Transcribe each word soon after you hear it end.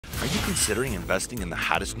Are you considering investing in the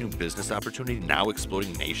hottest new business opportunity now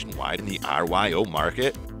exploding nationwide in the RYO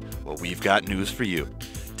market? Well, we've got news for you.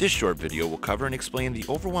 This short video will cover and explain the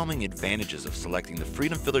overwhelming advantages of selecting the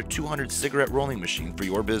Freedom Filler 200 cigarette rolling machine for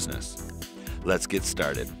your business. Let's get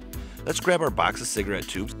started. Let's grab our box of cigarette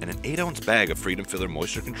tubes and an 8-ounce bag of Freedom Filler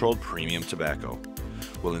moisture controlled premium tobacco.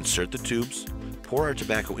 We'll insert the tubes, pour our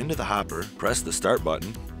tobacco into the hopper, press the start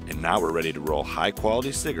button, and now we're ready to roll high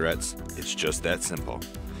quality cigarettes. It's just that simple.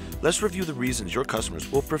 Let's review the reasons your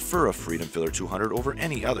customers will prefer a Freedom Filler 200 over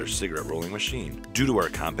any other cigarette rolling machine. Due to our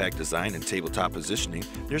compact design and tabletop positioning,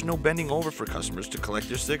 there's no bending over for customers to collect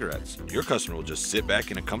their cigarettes. Your customer will just sit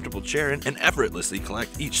back in a comfortable chair and effortlessly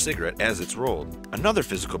collect each cigarette as it's rolled. Another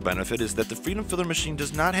physical benefit is that the Freedom Filler machine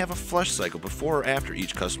does not have a flush cycle before or after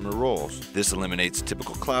each customer rolls. This eliminates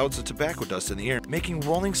typical clouds of tobacco dust in the air, making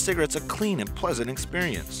rolling cigarettes a clean and pleasant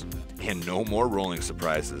experience. And no more rolling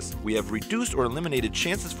surprises. We have reduced or eliminated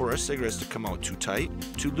chances for our cigarettes to come out too tight,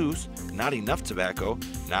 too loose, not enough tobacco,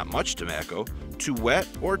 not much tobacco, too wet,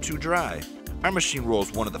 or too dry. Our machine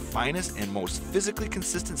rolls one of the finest and most physically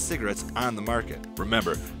consistent cigarettes on the market.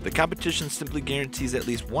 Remember, the competition simply guarantees at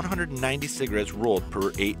least 190 cigarettes rolled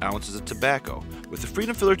per 8 ounces of tobacco. With the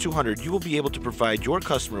Freedom Filler 200, you will be able to provide your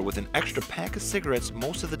customer with an extra pack of cigarettes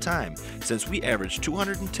most of the time, since we average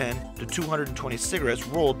 210 to 220 cigarettes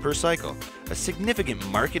rolled per cycle, a significant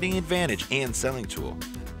marketing advantage and selling tool.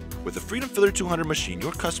 With the Freedom Filler 200 machine,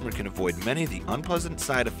 your customer can avoid many of the unpleasant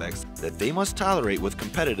side effects that they must tolerate with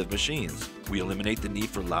competitive machines. We eliminate the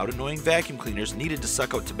need for loud, annoying vacuum cleaners needed to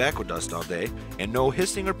suck out tobacco dust all day, and no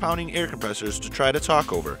hissing or pounding air compressors to try to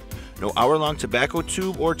talk over. No hour-long tobacco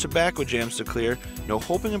tube or tobacco jams to clear, no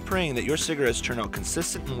hoping and praying that your cigarettes turn out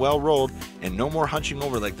consistent and well-rolled, and no more hunching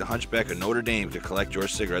over like the Hunchback of Notre Dame to collect your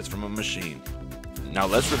cigarettes from a machine. Now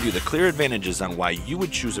let's review the clear advantages on why you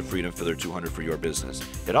would choose a Freedom Filler 200 for your business.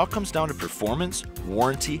 It all comes down to performance,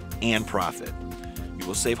 warranty, and profit. You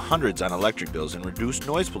will save hundreds on electric bills and reduce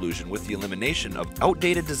noise pollution with the elimination of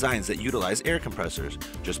outdated designs that utilize air compressors.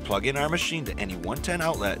 Just plug in our machine to any 110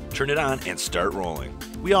 outlet, turn it on, and start rolling.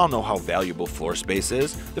 We all know how valuable floor space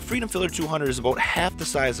is. The Freedom Filler 200 is about half the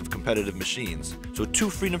size of competitive machines, so 2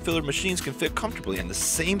 Freedom Filler machines can fit comfortably in the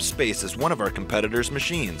same space as one of our competitors'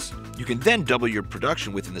 machines. You can then double your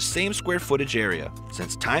production within the same square footage area.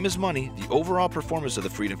 Since time is money, the overall performance of the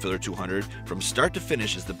Freedom Filler 200 from start to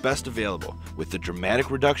finish is the best available, with the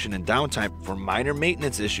dramatic reduction in downtime for minor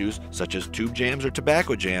maintenance issues such as tube jams or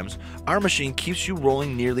tobacco jams. Our machine keeps you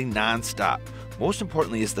rolling nearly non-stop. Most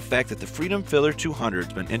importantly is the fact that the Freedom Filler 200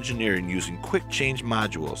 has been engineered using quick change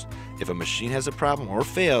modules. If a machine has a problem or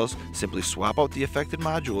fails, simply swap out the affected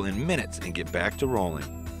module in minutes and get back to rolling.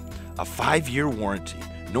 A 5-year warranty.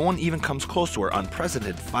 No one even comes close to our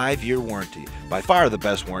unprecedented 5-year warranty, by far the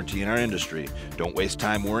best warranty in our industry. Don't waste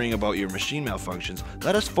time worrying about your machine malfunctions.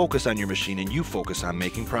 Let us focus on your machine and you focus on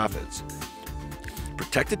making profits.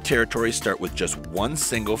 Protected territories start with just one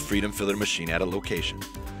single Freedom Filler machine at a location.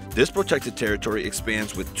 This protected territory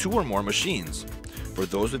expands with 2 or more machines. For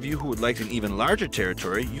those of you who would like an even larger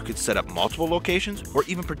territory, you could set up multiple locations or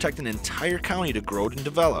even protect an entire county to grow and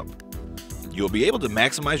develop. You'll be able to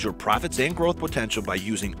maximize your profits and growth potential by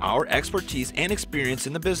using our expertise and experience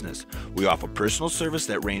in the business. We offer personal service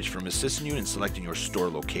that range from assisting you in selecting your store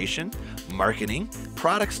location, marketing,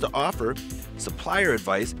 products to offer, supplier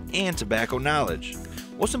advice, and tobacco knowledge.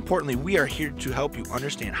 Most importantly, we are here to help you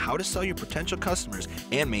understand how to sell your potential customers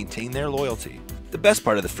and maintain their loyalty. The best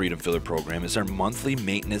part of the Freedom Filler program is our monthly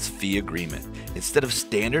maintenance fee agreement. Instead of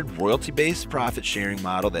standard royalty-based profit sharing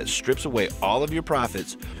model that strips away all of your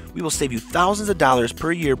profits, we will save you thousands of dollars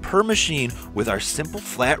per year per machine with our simple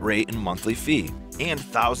flat rate and monthly fee. And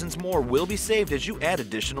thousands more will be saved as you add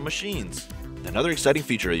additional machines. Another exciting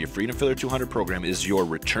feature of your Freedom Filler 200 program is your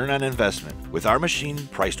return on investment. With our machine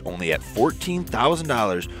priced only at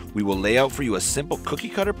 $14,000, we will lay out for you a simple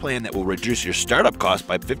cookie-cutter plan that will reduce your startup cost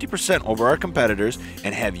by 50% over our competitors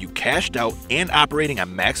and have you cashed out and operating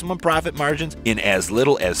on maximum profit margins in as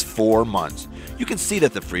little as 4 months. You can see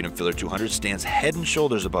that the Freedom Filler 200 stands head and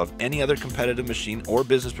shoulders above any other competitive machine or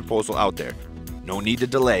business proposal out there. No need to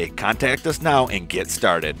delay. Contact us now and get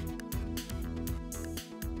started.